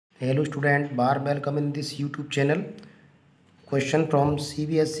Hello student, welcome in this YouTube channel. Question from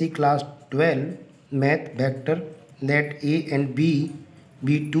cbse class 12 math vector. Let a and b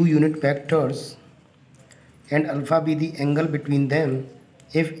be two unit vectors and alpha be the angle between them.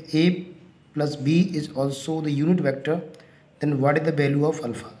 If a plus b is also the unit vector, then what is the value of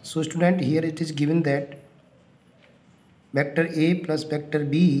alpha? So student, here it is given that vector a plus vector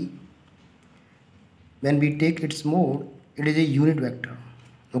b, when we take its mode, it is a unit vector.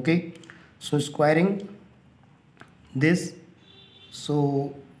 Okay, so squaring this,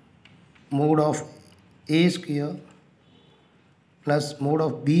 so mode of a square plus mode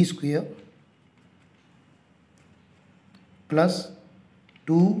of b square plus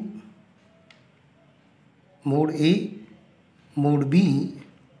 2 mode a mode b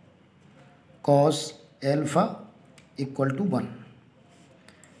cos alpha equal to 1.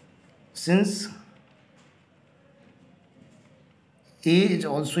 Since a is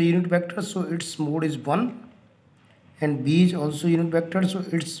also unit vector, so its mode is 1, and b is also unit vector, so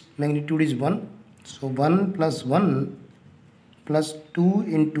its magnitude is 1. So 1 plus 1 plus 2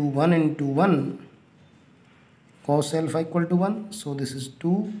 into 1 into 1 cos alpha equal to 1. So this is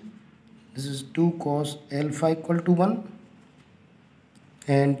 2, this is 2 cos alpha equal to 1,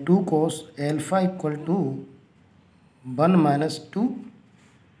 and 2 cos alpha equal to 1 minus 2.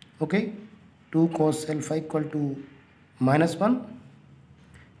 Okay, 2 cos alpha equal to minus 1,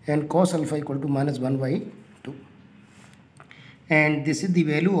 and cos alpha equal to minus 1 by 2. And this is the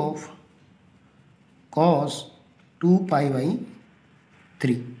value of cos 2 pi by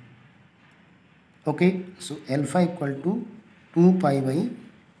 3. Okay, so alpha equal to 2 pi by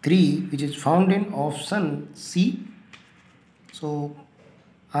 3, which is found in option C. So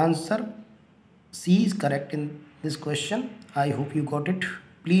answer C is correct in this question. I hope you got it.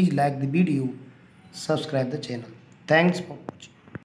 Please like the video, subscribe the channel. Thanks for watching.